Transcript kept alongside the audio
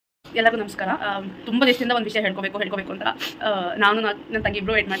ಎಲ್ಲರಿಗೂ ನಮಸ್ಕಾರ. ತುಂಬ ದಿವಸದಿಂದ ಒಂದು ವಿಷಯ ಹೇಳ್ಕೋಬೇಕು ಅಂತ ನಾನು ನನ್ನ ತಂಗಿ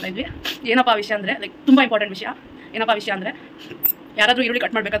ಇಬ್ಬರು ವೇಟ್ ಮಾಡ್ತಾ ಇದ್ವಿ. ಏನಪ್ಪ ವಿಷಯ ಅಂದರೆ ಲೈಕ್ ತುಂಬ ಇಂಪಾರ್ಟೆಂಟ್ ವಿಷಯ. ಏನಪ್ಪ ವಿಷಯ ಅಂದರೆ ಯಾರಾದರೂ ಈರುಳ್ಳಿ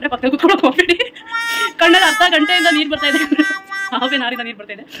ಕಟ್ ಮಾಡಬೇಕಾದ್ರೆ ಪಕ್ಕದಲ್ಲಿ ಕೂತ್ಕೊಳ್ಳೋಕೆ ಹೋಗ್ಬೇಡಿ. ಕಣ್ಣಲ್ಲಿ ಅರ್ಧ ಗಂಟೆಯಿಂದ ನೀರು ಬರ್ತಾ ಇದೆ, ಹಾವೇ ನಾರಿಂದ ನೀರು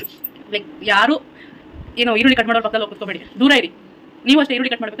ಬರ್ತಾ ಇದೆ. ಲೈಕ್ ಯಾರು ಏನೋ ಈರುಳ್ಳಿ ಕಟ್ ಮಾಡೋರು ಪಕ್ಕದಲ್ಲಿ ಹೋಗಿ ಕೂತ್ಕೋಬೇಡಿ, ದೂರ ಇರಿ. ನೀವು ಅಷ್ಟೇ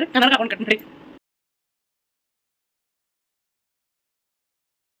ಈರುಳ್ಳಿ ಕಟ್ ಮಾಡಬೇಕಾದ್ರೆ ಕನ್ನಡ ಹಾಕೊಂಡು ಕಟ್ ಮಾಡಿ.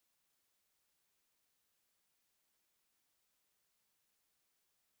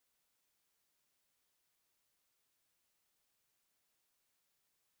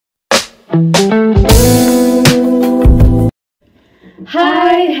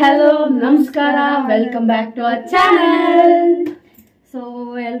 ಹಾಯ್, ಹಲೋ, ನಮಸ್ಕಾರ, welcome back to our channel. So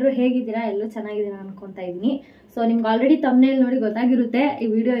ಎಲ್ಲರೂ ಹೇಗಿದ್ದೀರಾ? ಎಲ್ಲರೂ ಚೆನ್ನಾಗಿದ್ದೀರಾ ಅನ್ಕೊತಾ ಇದ್ದೀನಿ. ಸೊ ನಿಮ್ಗೆ ಆಲ್ರೆಡಿ ತಮ್ಮನೇಲಿ ನೋಡಿ ಗೊತ್ತಾಗಿರುತ್ತೆ ಈ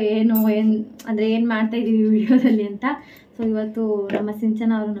ವಿಡಿಯೋ ಏನು ಮಾಡ್ತಾ ಇದ್ದೀವಿ ಈ ವಿಡಿಯೋದಲ್ಲಿ ಅಂತ. ಸೊ ಇವತ್ತು ನಮ್ಮ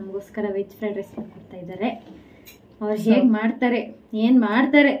ಸಿಂಚನ ಅವರು ನಮಗೋಸ್ಕರ ವೆಜ್ ಫ್ರೈಡ್ ರೈಸ್ ಮಾಡ್ಕೊಡ್ತಾ ಇದ್ದಾರೆ. ಅವ್ರು ಹೇಗೆ ಮಾಡ್ತಾರೆ, ಏನು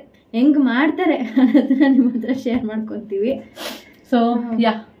ಮಾಡ್ತಾರೆ, ಹೆಂಗೆ ಮಾಡ್ತಾರೆ ಅನ್ನೋದನ್ನ ನಿಮ್ಮ ಹತ್ರ ಶೇರ್ ಮಾಡ್ಕೊತೀವಿ. ಸೊ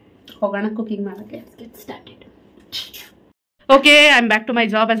ಹೋಗೋಣ ಕುಕಿಂಗ್ ಮಾಡೋಕ್ಕೆ. Get started. Okay, I am back to my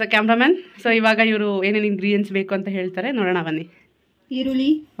job as a cameraman. So ಇವಾಗ ಇವರು ಏನೇನು ಇಂಗ್ರೀಡಿಯೆಂಟ್ಸ್ ಬೇಕು ಅಂತ ಹೇಳ್ತಾರೆ, ನೋಡೋಣ ಬನ್ನಿ. ಈರುಳ್ಳಿ,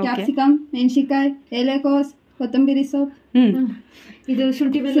 ಕ್ಯಾಪ್ಸಿಕಮ್, ಮೆಣಸಿನಕಾಯಿ, ಎಲೆಕೋಸ್, ಕೊತ್ತಂಬರಿ ಸೊಪ್ಪು, ಇದು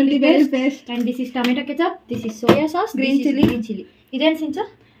ಶುಂಠಿ ಬೆಳ್ಳುಳ್ಳಿ paste, and this is tomato ketchup, this is soya sauce, green chilli. ಇದೇನು ಸಿಂಚ?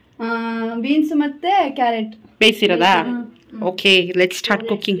 ಬೀನ್ಸ್ ಮತ್ತೆ carrot ಬೇಯಿಸಿರೋದಾ? Okay, let's start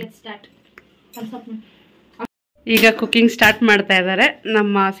cooking. ಈಗ ಕುಕಿಂಗ್ ಸ್ಟಾರ್ಟ್ ಮಾಡ್ತಾ ಇದ್ದಾರೆ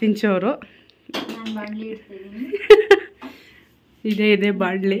ನಮ್ಮ ಸಿಂಚು ಅವರು. ಇದೆ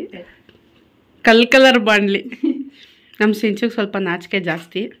ಬಾಣಲಿ, ಕಲರ್ ಬಾಣಲಿ. ನಮ್ಮ ಸಿಂಚುಗೆ ಸ್ವಲ್ಪ ನಾಚಿಕೆ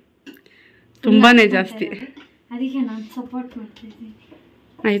ಜಾಸ್ತಿ, ತುಂಬಾನೇ ಜಾಸ್ತಿ. ಅದಕ್ಕೆ ನಾನು ಸಪೋರ್ಟ್ ಮಾಡ್ತಾ ಇದ್ದೀನಿ.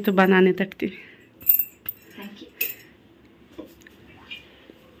 ಆಯಿತು ಬಾ, ನಾನೇ ತಟ್ತೀನಿ.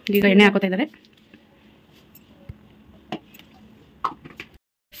 ಈಗ ಎಣ್ಣೆ ಹಾಕೋತಾ ಇದ್ದಾರೆ.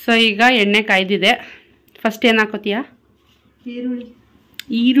 ಸೊ ಈಗ ಎಣ್ಣೆ ಕಾಯ್ದಿದೆ. ಫಸ್ಟ್ ಏನು ಹಾಕೋತೀಯಾ?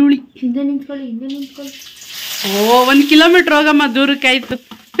 ಈರುಳ್ಳಿ. ಹಿಂದೆ ನಿಂತ್ಕೊಳ್ಳಿ. ಓ, 1 ಕಿಲೋಮೀಟರ್ ಹೋಗಮ್ಮ, ದೂರಕ್ಕೆ ಆಯ್ತು.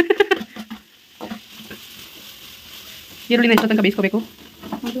 ಈರುಳ್ಳಿನ ಎಷ್ಟು ತನಕ ಬೇಯಿಸ್ಕೋಬೇಕು?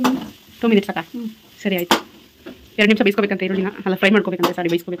 2 ಮಿನಿಟ್ಸ್ ಸಾಕಾ? ಸರಿ ಆಯ್ತು. 2 ನಿಮಿಷ ಬೇಯಿಸ್ಕೋಬೇಕಂತ ಈರುಳ್ಳಿನ, ಅಲ್ಲ ಫ್ರೈ ಮಾಡ್ಕೋಬೇಕಂತ, ಸಾರಿ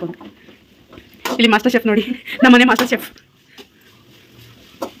ಬೇಯಿಸ್ಕೋಬೇಕು ಅಂತ. ಇಲ್ಲಿ ಮಾಸ್ಟರ್ ಶೆಫ್ ನೋಡಿ, ನಮ್ಮನೆ ಮಾಸ್ಟರ್ ಶೆಫ್.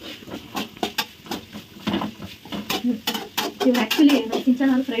 ಇವ್ರು ಆ್ಯಕ್ಚುಲಿ ಸಿಂಚನ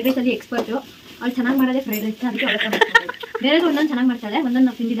ಅವರು ಫ್ರೈಡ್ ರೈಸಲ್ಲಿ ಎಕ್ಸ್ಪರ್ಟು. ಅವ್ಳು ಚೆನ್ನಾಗಿ ಮಾಡೋದೇ ಫ್ರೈಡ್ ರೈಸ್. ಅದಕ್ಕೆ ಬೇರೆದು ಒಂದೊಂದು ಚೆನ್ನಾಗಿ ಮಾಡ್ತಾಳೆ, ಒಂದೊಂದು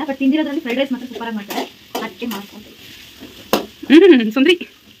ನಾವು ತಿಂದಿಲ್ಲ. ಬಟ್ ತಿಂದಿರೋದ್ರಲ್ಲಿ ಫ್ರೈಡ್ ರೈಸ್ ಮಾತ್ರ ಸೂಪರಾಗಿ ಮಾಡ್ತಾರೆ. ಅದಕ್ಕೆ ಮಾಡ್ಕೊಂತೀವಿ. ಸುಂದ್ರಿ.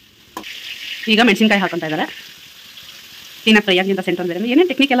 ಈಗ ಮೆಣಸಿನ್ಕಾಯಿ ಹಾಕೊತಾ ಇದ್ದಾರೆ. ಕ್ಲೀನಾಗಿ ಫ್ರೈ ಆಗಿಂತ ಸೆಂಟರ್ ಬೇರೆ ಏನೇನು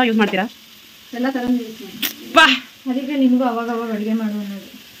ಟೆಕ್ನಿಕ್ ಎಲ್ಲ ಯೂಸ್ ಮಾಡ್ತೀರಾ? ಎಲ್ಲ ಥರ ಯೂಸ್ ಮಾಡಿ. ಬಾ, ಅದಕ್ಕೆ ನಿಮಗೂ ಅವಾಗ ಅಡುಗೆ ಮಾಡು ಅನ್ನೋದು.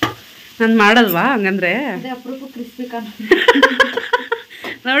 ನಾನು ಮಾಡಲ್ವಾ ಹಂಗಂದ್ರೆ? ಅದೇ ಅಪರೂಪ ಕ್ರಿಸ್ಪಿ ಕಾರ್ನ್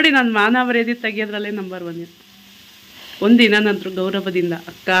ನೋಡಿ, ನಾನು ಮಾನ ಮರ್ಯಾದೆ ತೆಗಿಯೋದ್ರಲ್ಲೇ ನಂಬರ್ 1. ಒಂದಿನ ನಂತರ ಗೌರವದಿಂದ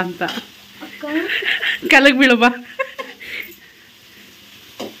ಅಕ್ಕ ಅಂತ ಕಲಗ್ ಬೀಳಬಾ.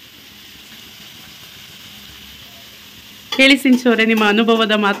 ಹೇಳಿ ಸಿಂಚೋರೆ ನಿಮ್ಮ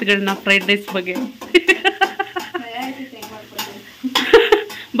ಅನುಭವದ ಮಾತುಗಳನ್ನ ಫ್ರೈಡ್ ರೈಸ್ ಬಗ್ಗೆ.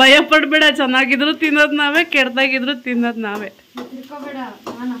 ಭಯ ಪಡ್ಬೇಡ, ಚೆನ್ನಾಗಿದ್ರು ತಿನ್ನೋದು ನಾವೇ, ಕೆಡ್ದಾಗಿದ್ರು ತಿನ್ನೋದು ನಾವೇ.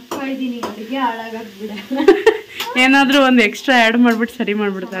 ಏನಾದ್ರೂ ಒಂದು ಎಕ್ಸ್ಟ್ರಾ ಆ್ಯಡ್ ಮಾಡ್ಬಿಟ್ಟು ಸರಿ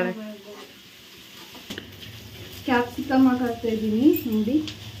ಮಾಡ್ಬಿಡ್ತಾಳೆ. ಕ್ಯಾಪ್ಸಿಕಮ್ ಹಾಕ್ತಾ ಇದ್ದೀನಿ ನೋಡಿ.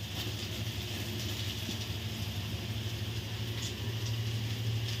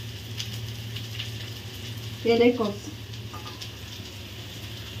 ಎಲೆಕೋಸ್.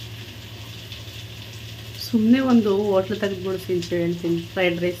 ಸುಮ್ಮನೆ ಒಂದು ಹೋಟ್ಲು ತೆಗೆದ್ಬಿಡು ಸಿಂಚು, ಹೇಳ್ತೀನಿ.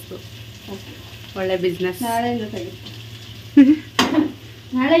 ಫ್ರೈಡ್ ರೈಸು ಒಳ್ಳೆ ಬಿಸ್ನೆಸ್. ನಾಳೆಯಿಂದ ತೆಗೆದು.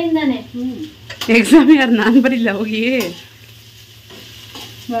 ನಾಳೆಯಿಂದಾನೆ ಎಕ್ಸಾಮ್ ಯಾರು? ನಾನು ಬರಿಲ್ಲ, ಹೋಗಿ.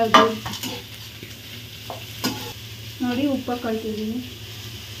 ನೋಡಿ, ಉಪ್ಪು ಕಳ್ತಿದ್ದೀನಿ.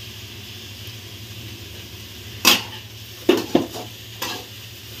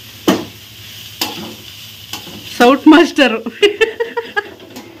 ಸೌಟ್ ಮಾಸ್ಟರು,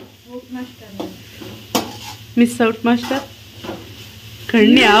 ಮಿಸ್ ಸೌಟ್ ಮಾಸ್ಟರ್.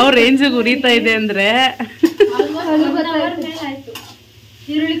 ಕಣ್ಣು ಯಾವ ರೇಂಜಿಗೆ ಉರಿತಾ ಇದೆ ಅಂದ್ರೆ, ಆಯ್ತು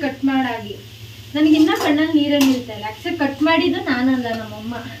ಈರುಳ್ಳಿ ಕಟ್ ಮಾಡಾಗಿ ನನಗಿನ್ನ ಕಣ್ಣಲ್ಲಿ ನೀರಲ್ಲಿ ನಿಲ್ತಾ ಇಲ್ಲ. ಆಕ್ಚುಲಿ ಕಟ್ ಮಾಡಿದ್ದು ನಾನಲ್ಲ,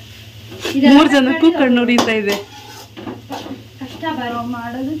 ನಮ್ಮಮ್ಮ. 3 ಜನಕ್ಕೂ ಕಣ್ಣು ಉರಿತಾ ಇದೆ. ಕಷ್ಟ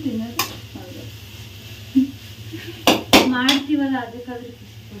ಮಾಡೋದು ತಿನ್ನೋದು ಮಾಡ್ತೀವಲ್ಲ, ಅದಕ್ಕಾದ್ರೂ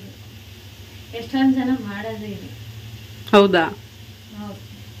ಎಷ್ಟೊಂದು ಜನ ಮಾಡೋದೇ ಇದೆ. ಹೌದಾ?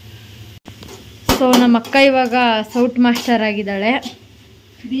 ಸೊ ನಮ್ಮ ಅಕ್ಕ ಇವಾಗ ಸೌಟ್ ಮಾಸ್ಟರ್ ಆಗಿದ್ದಾಳೆ.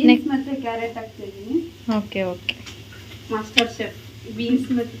 ಬೀನ್ಸ್ ಮತ್ತೆ ಕ್ಯಾರೆಟ್ ಹಾಕ್ತಾ ಇದ್ದೀನಿ. Okay master chef. ಬೀನ್ಸ್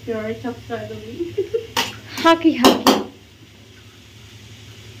ಮತ್ತೆ ಕ್ಯಾರೆಟ್ ಹಾಕ್ತಾ ಇದ್ದೀನಿ. ಹಾಕಿ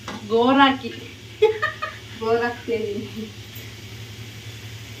ಗೋರ್ ಹಾಕ್ತಾ ಇದ್ದೀನಿ.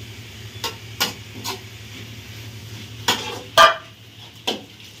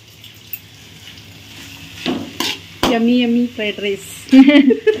 Yummy yummy fried rice.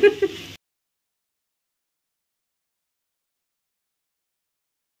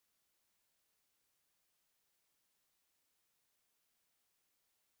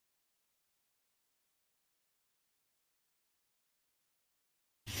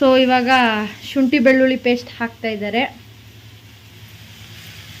 So ಇವಾಗ ಶುಂಠಿ ಬೆಳ್ಳುಳ್ಳಿ ಪೇಸ್ಟ್ ಹಾಕ್ತಾ ಇದ್ದಾರೆ.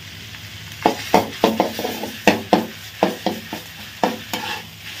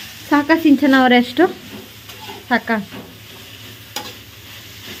 ಸಾಕಾ ಸಿಂಚನ ಅವರೇ? ಅಷ್ಟು ಸಾಕಾ?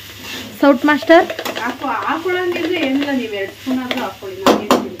 ಸೌಟ್ ಮಾಸ್ಟರ್ ಹಾಕೊಳ್ಳಂಗಿದ್ರೆ ಏನಿಲ್ಲ, ನೀವು 2 ಸ್ಪೂನ್ ಆದ್ರೂ ಹಾಕೊಳ್ಳಿ,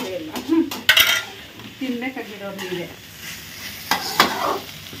 ನಾನೇನು ತಿಂದೇ ಇಲ್ಲ. ತಿನ್ಬೇಕಾಗಿರೋರು ನೀವೇ.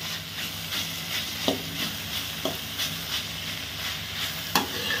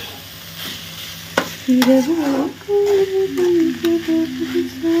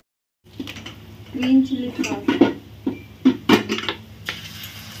 Green chilli sauce.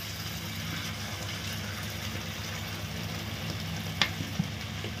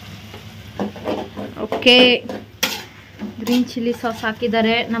 Okay, green chilli sauce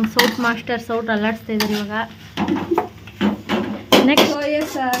ಹಾಕಿದ್ದಾರೆ. ನಮ್ಮ ಸೌಟ್ ಮಾಸ್ಟರ್ ಸೌಟ್ ಅಲ್ಲಾಡಿಸ್ತಾ ಇದ್ದಾರೆ ಇವಾಗ. Next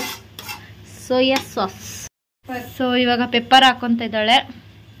soya sauce. ಸೊ ಇವಾಗ ಪೆಪ್ಪರ್ ಹಾಕೊಂತ ಇದ್ದಾಳೆ.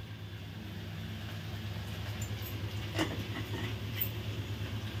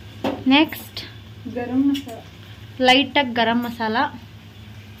 ನೆಕ್ಸ್ಟ್ ಗರಂ ಮಸಾಲ, ಲೈಟಾಗಿ ಗರಂ ಮಸಾಲ.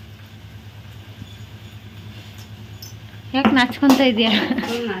 ಯಾಕೆ ನಾಚ್ಕೊಂತ ಇದೆಯಾ?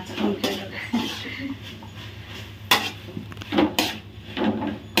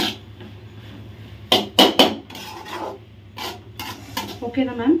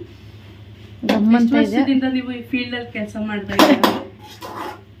 ಓಕೆನಾ ಮ್ಯಾಮ್? ಗಮ್ಮಂತ ಇದೆ. ನೀವು ಈ ಫೀಲ್ಡ್ ಅಲ್ಲಿ ಕೆಲಸ ಮಾಡ್ತಾ ಇದ್ದೀರಾ?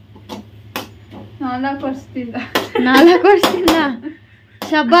 4 ವರ್ಷದಿಂದ. 4 ವರ್ಷದಿಂದ.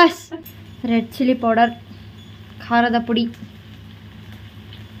 ಶಬಾಸ್. ರೆಡ್ ಚಿಲ್ಲಿ ಪೌಡರ್, ಖಾರದ ಪುಡಿ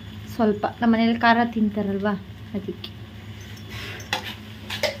ಸ್ವಲ್ಪ. ನಮ್ಮ ಮನೇಲಿ ಖಾರ ತಿಂತಾರಲ್ವಾ, ಅದಕ್ಕೆ.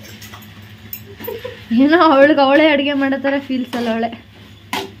 ಏನೋ ಅವಳೇ ಅಡುಗೆ ಮಾಡೋ ಥರ ಫೀಲ್ಸ್ ಅಲ್ಲ ಅವಳೆ.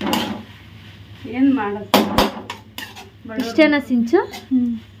 ಏನು ಮಾಡೋದು? ಇಷ್ಟೇನಾ ಸಿಂಚು?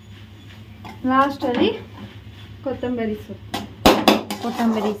 ಲಾಸ್ಟಲ್ಲಿ ಕೊತ್ತಂಬರಿ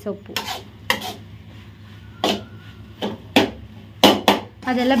ಸೊಪ್ಪು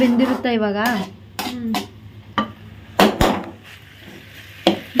ಅದೆಲ್ಲ ಬೆಂದಿರುತ್ತಾ ಇವಾಗ?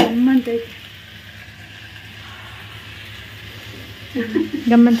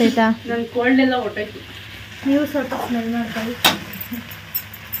 ಗಮ್ಮಂತೈತಾ? ನನ್ನ ಕೋಲ್ಡ್ ಎಲ್ಲ ಹೊಟ್ಟೈತು. ನೀವು ಸ್ವಲ್ಪ ಸ್ಮೆಲ್ ಮಾಡ್ಕೊಳ್ಳಿ.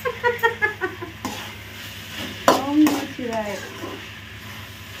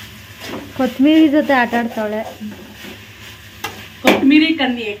 ಕೊತ್ತಂಬರಿ ಜೊತೆ ಆಟ ಆಡ್ತಾವಳೆ. ಕೊತ್ತಂಬರಿ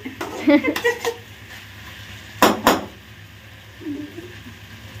ಕನ್ಯೆ.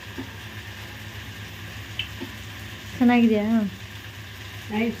 ಚೆನ್ನಾಗಿದೆಯಾ?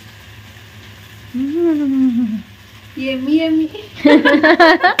 ನೈಸ್. Yummy yummy.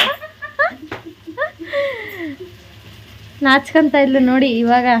 ನಾಚ್ಕಂತ ಇದ್ಲು ನೋಡಿ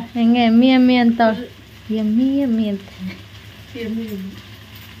ಇವಾಗ ಹೆಂಗೆ ಎಮ್ಮಿ ಎಮ್ಮಿ ಅಂತ. ಎಮ್ಮಿ ಎಮ್ಮಿ ಅಂತ.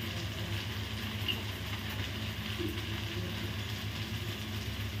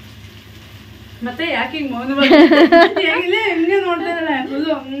 ಮತ್ತೆ ಯಾಕೆ ಮೌನ?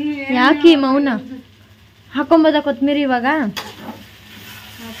 ಯಾಕೆ ಮೌನ? ಹಾಕೊಂಬೋದ ಕೊತ್ತಂಬರಿ ಇವಾಗ?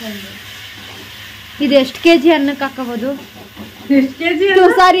 ಇದು ಎಷ್ಟು ಕೆಜಿ ಅನ್ನಕ್ಕೆ ಹಾಕೋಬೋದು? ಎಷ್ಟು ಕೆಜಿ?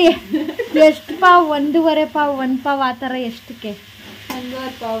 ಸಾರಿ, ಎಷ್ಟು ಪಾವ್? 1.5 ಪಾವ್, 1 ಪಾವ್ ಆ ಥರ. ಎಷ್ಟಕ್ಕೆ?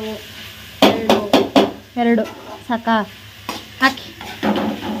 1.5 ಪಾವು, 2 ಸಾಕಾ? ಹಾಕಿ.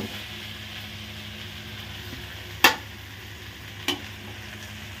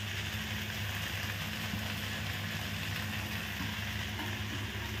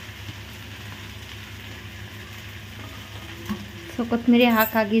 ಸೊ ಕೊತ್ತಂಬರಿ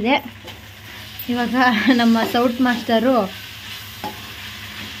ಹಾಕಾಗಿದೆ. ಇವಾಗ ನಮ್ಮ ಸೌಟ್ ಮಾಸ್ಟರು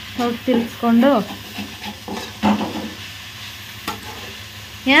ಸೌಟ್ ತಿರ್ಗಿಸ್ಕೊಂಡು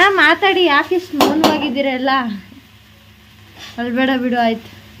ಮಾತಾಡಿ. ಯಾಕೆ ಇಷ್ಟು ಮೌನವಾಗಿದ್ದೀರ ಎಲ್ಲ? ಅಲ್ಬೇಡ ಬಿಡು. ಆಯ್ತು.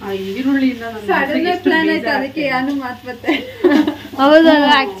 ಹೌದಲ್ಲ?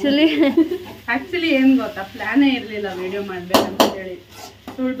 ಆಕ್ಚುಲಿ ಏನ್ ಗೊತ್ತಾ, ಪ್ಲಾನೇ ಇರ್ಲಿಲ್ಲ ವಿಡಿಯೋ ಮಾಡ್ಬೇಕಂತ ಹೇಳಿ.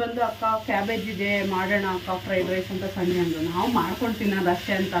 ಸುಳ್ಳು ಬಂದು ಅಕ್ಕ ಕ್ಯಾಬೇಜ್ ಇದೆ ಮಾಡೋಣ ಅಕ್ಕ ಫ್ರೈಡ್ ರೈಸ್ ಅಂತ ಸಂಜೆ ಅಂದ್ರು. ನಾವು ಮಾಡ್ಕೊಂಡು ತಿನ್ನೋದು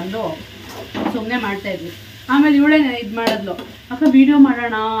ಅಷ್ಟೇ ಅಂತ ಅಂದು ಸುಮ್ಮನೆ ಮಾಡ್ತಾ ಇದ್ವಿ. ಆಮೇಲೆ ಇವಳೇ ಇದು ಮಾಡಿದ್ಲು, ಅಕ್ಕ ವಿಡಿಯೋ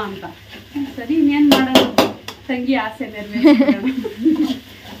ಮಾಡೋಣ ಅಂತ. ಸರಿ, ಇನ್ನೇನು ಮಾಡೋದು, ತಂಗಿ ಆಸೆ ನೆರವೇರಿಸೋಣ.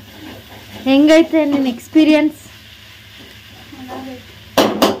 ಹೆಂಗೈತೆ ನಿನ್ನ ಎಕ್ಸ್ಪೀರಿಯನ್ಸ್?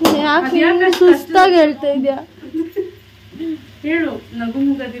 ಯಾಕೆ ಸುಸ್ತಾಗಿ ಹೇಳ್ತಾ ಇದೆಯಾ? ಹೇಳು, ನಗು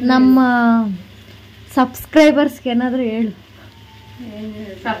ಮುಗದಿ. ನಮ್ಮ ಸಬ್ಸ್ಕ್ರೈಬರ್ಸ್ಗೆ ಏನಾದರೂ ಹೇಳು.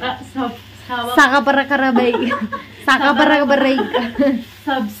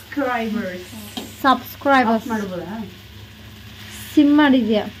 Subscribers subscribers. ಮಾಡ್ಬೋದಾ ಸಿಮ್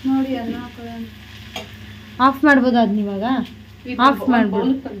ಮಾಡಿದ್ಯಾ ನೋಡಿ ಅನ್ನ ಹಾಕೊಳ್ಳೋಣ. ಆಫ್ ಮಾಡ್ಬೋದಾ ಅದನ್ನ ಇವಾಗ? ಆಫ್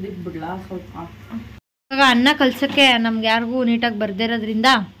ಮಾಡ್ಬೋದು. ತೆಗ್ದಿಟ್ಬಿಡ್ಲಾ ಸ್ವಲ್ಪ? ಇವಾಗ ಅನ್ನ ಕಲ್ಸೋಕ್ಕೆ ನಮ್ಗೆ ಯಾರಿಗೂ ನೀಟಾಗಿ ಬರ್ದೇ ಇರೋದ್ರಿಂದ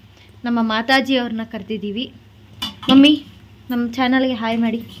ನಮ್ಮ ಮಾತಾಜಿ ಅವ್ರನ್ನ ಕರೆದಿದ್ದೀವಿ. ಮಮ್ಮಿ ನಮ್ಮ ಚಾನಲ್ಗೆ ಹಾಯ್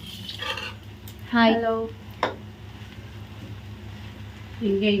ಮಾಡಿ. ಹಾಯ್. ಹಲೋ.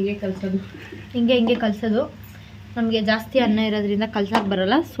 ಹಿಂಗೆ ಕಲ್ಸೋದು. ಹಿಂಗೆ ಕಲ್ಸೋದು. ನಮಗೆ ಜಾಸ್ತಿ ಅನ್ನ ಇರೋದ್ರಿಂದ ಕಲ್ಸಕ್ಕೆ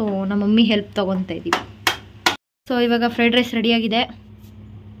ಬರೋಲ್ಲ, ಸೊ ನಮ್ಮ ಮಮ್ಮಿ ಹೆಲ್ಪ್ ತೊಗೊತಾ ಇದ್ದೀವಿ. ಸೊ ಇವಾಗ ಫ್ರೈಡ್ ರೈಸ್ ರೆಡಿಯಾಗಿದೆ.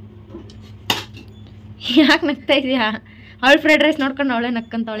 ಯಾಕೆ ನಗ್ತಾ ಇದೆಯಾ? ಅವಳು ಫ್ರೈಡ್ ರೈಸ್ ನೋಡ್ಕೊಂಡು ಅವಳೇ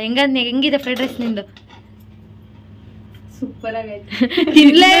ನಕ್ಕಂತವಳೆ. ಹೆಂಗಿದೆ ಫ್ರೈಡ್ ರೈಸ್ ನಿಂದು? ಸೂಪರ್ ಆಗೈತೆ.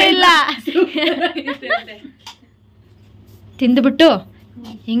 ತಿನ್ಲೇ ಇಲ್ಲ. ತಿಂದುಬಿಟ್ಟು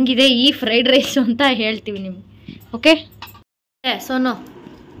ಹೆಂಗಿದೆ ಈ ಫ್ರೈಡ್ ರೈಸು ಅಂತ ಹೇಳ್ತೀವಿ ನಿಮ್ಗೆ. ಓಕೆ ಸೋನು,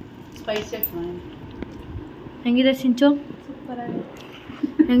 ಸ್ಪೈಸಿ ಹೆಂಗಿದೆ ಸಿಂಚು? ಸೂಪರ್ ಆಗೈತೆ.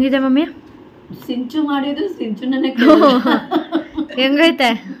 ಹೆಂಗಿದೆ ಮಮ್ಮಿ? ಸಿಂಚು ಮಾಡಿದ್ದು ಸಿಂಚು ನನಗೆ ಹೆಂಗೈತೆ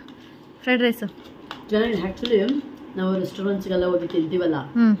ಫ್ರೈಡ್ ರೈಸು? ಆ್ಯಕ್ಚುಲಿ ನಾವು ರೆಸ್ಟೋರೆಂಟ್ಸ್ಗೆಲ್ಲ ಹೋಗಿ ತಿಂತೀವಲ್ಲ,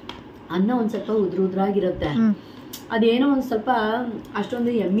 ಅನ್ನ ಒಂದು ಸ್ವಲ್ಪ ಉದ್ರಾಗಿರುತ್ತೆ. ಅದೇನೋ ಒಂದು ಸ್ವಲ್ಪ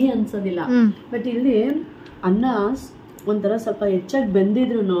ಅಷ್ಟೊಂದು ಎಮ್ಮಿ ಅನ್ಸೋದಿಲ್ಲ. ಬಟ್ ಇಲ್ಲಿ ಅನ್ನ ಒಂಥರ ಸ್ವಲ್ಪ ಹೆಚ್ಚಾಗಿ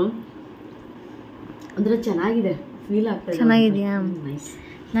ಬೆಂದಿದ್ರು ಒಂಥರ ಚೆನ್ನಾಗಿದೆ, ಫೀಲ್ ಆಗ್ತದೆ. ಚೆನ್ನಾಗಿದೆಯಾ?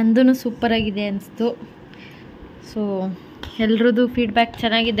 ನಂದು ಸೂಪರ್ ಆಗಿದೆ ಅನಿಸ್ತು. ಸೊ ಎಲ್ರದ್ದು ಫೀಡ್ಬ್ಯಾಕ್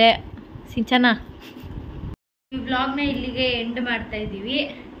ಚೆನ್ನಾಗಿದೆ. ಸಿಂಚನ, ಈ ವ್ಲಾಗ್ನ ಇಲ್ಲಿಗೆ ಎಂಡ್ ಮಾಡ್ತಾ ಇದ್ದೀವಿ.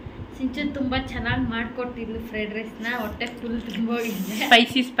 ಸಿಂಚು ತುಂಬ ಚೆನ್ನಾಗಿ ಮಾಡಿಕೊಟ್ಟಿದ್ಲು ಫ್ರೈಡ್ ರೈಸ್ನ. ಹೊಟ್ಟೆ ಫುಲ್ ತುಂಬೋಗಿದೆ,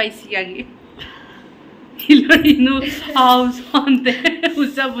 ಸ್ಪೈಸಿಯಾಗಿ. ಇಲ್ಲ ಇನ್ನು ಅಂತೆ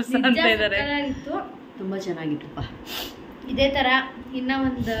ಹುಸ ಅಂತ ಇದ್ದಾರೆ. ತುಂಬ ಚೆನ್ನಾಗಿತ್ತಪ್ಪ. ಇದೇ ಥರ ಇನ್ನೂ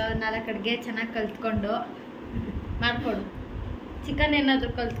ಒಂದು 4 ಅಡುಗೆ ಚೆನ್ನಾಗಿ ಕಲ್ತ್ಕೊಂಡು ಮಾಡಿಕೊಡು. ಚಿಕನ್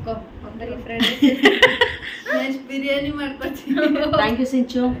ಏನಾದರೂ ಕಲ್ತ್ಕೊ, ಬರೀ ಫ್ರೈಡ್ ರೈಸ್ ಬಿರಿಯಾನಿ ಮಾಡ್ಕೊತೀನಿ. Thank you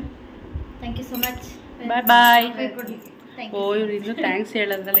Sinchu. Thank you so much. Bye. Thank ಓ ಇವ್ರು ಇನ್ನು ಥ್ಯಾಂಕ್ಸ್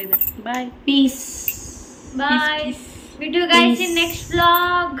ಹೇಳೋದ್ರಲ್ಲ ಇದೆ. ಬಾಯ್. Piece. Bye. We'd you guys in next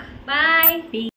vlog. Bye.